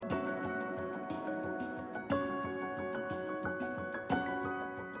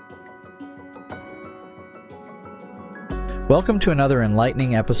Welcome to another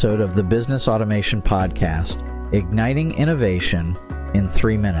enlightening episode of the Business Automation Podcast, Igniting Innovation in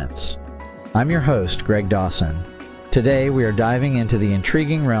 3 minutes. I'm your host, Greg Dawson. Today, we are diving into the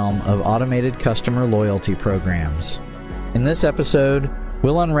intriguing realm of automated customer loyalty programs. In this episode,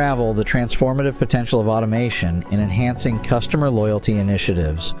 we'll unravel the transformative potential of automation in enhancing customer loyalty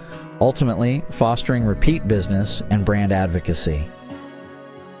initiatives, ultimately fostering repeat business and brand advocacy.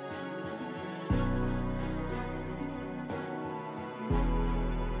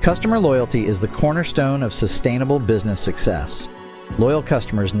 Customer loyalty is the cornerstone of sustainable business success. Loyal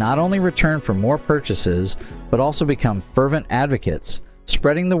customers not only return for more purchases, but also become fervent advocates,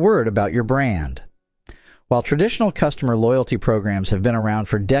 spreading the word about your brand. While traditional customer loyalty programs have been around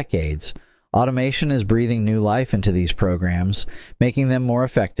for decades, automation is breathing new life into these programs, making them more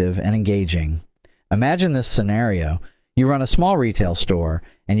effective and engaging. Imagine this scenario. You run a small retail store,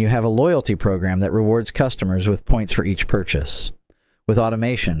 and you have a loyalty program that rewards customers with points for each purchase. With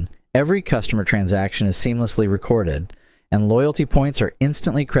automation, every customer transaction is seamlessly recorded, and loyalty points are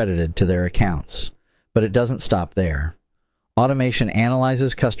instantly credited to their accounts. But it doesn't stop there. Automation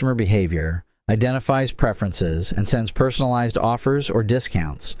analyzes customer behavior, identifies preferences, and sends personalized offers or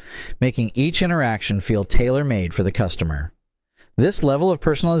discounts, making each interaction feel tailor-made for the customer. This level of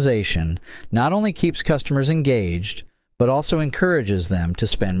personalization not only keeps customers engaged, but also encourages them to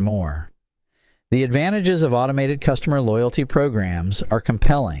spend more. The advantages of automated customer loyalty programs are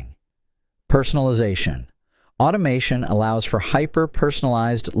compelling. Personalization. Automation allows for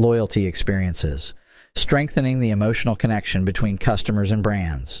hyper-personalized loyalty experiences, strengthening the emotional connection between customers and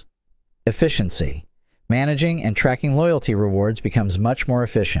brands. Efficiency. Managing and tracking loyalty rewards becomes much more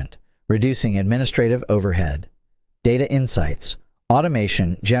efficient, reducing administrative overhead. Data insights.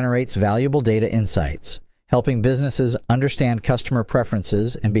 Automation generates valuable data insights, helping businesses understand customer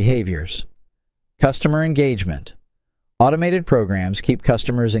preferences and behaviors. Customer engagement. Automated programs keep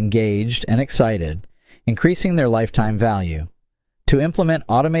customers engaged and excited, increasing their lifetime value. To implement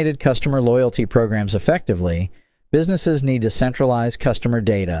automated customer loyalty programs effectively, businesses need to centralize customer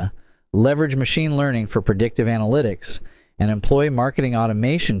data, leverage machine learning for predictive analytics, and employ marketing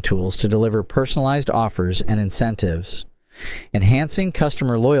automation tools to deliver personalized offers and incentives. Enhancing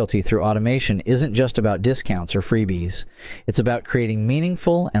customer loyalty through automation isn't just about discounts or freebies. It's about creating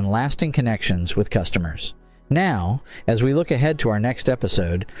meaningful and lasting connections with customers. Now, as we look ahead to our next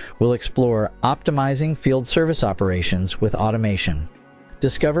episode, we'll explore optimizing field service operations with automation.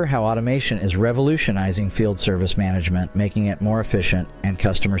 Discover how automation is revolutionizing field service management, making it more efficient and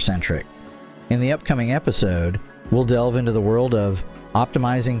customer-centric. In the upcoming episode, we'll delve into the world of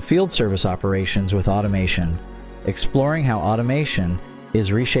optimizing field service operations with automation, exploring how automation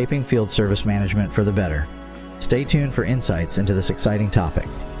is reshaping field service management for the better. Stay tuned for insights into this exciting topic.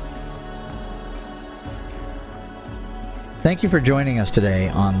 Thank you for joining us today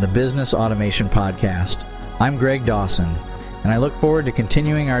on the Business Automation Podcast. I'm Greg Dawson, and I look forward to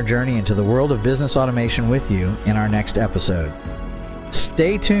continuing our journey into the world of business automation with you in our next episode.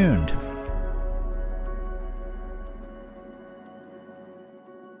 Stay tuned.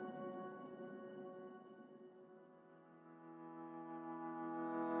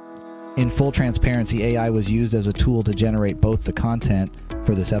 In full transparency, AI was used as a tool to generate both the content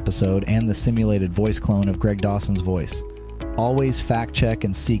for this episode and the simulated voice clone of Greg Dawson's voice. Always fact check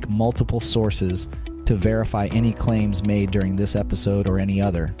and seek multiple sources to verify any claims made during this episode or any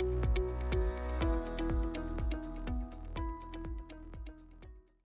other.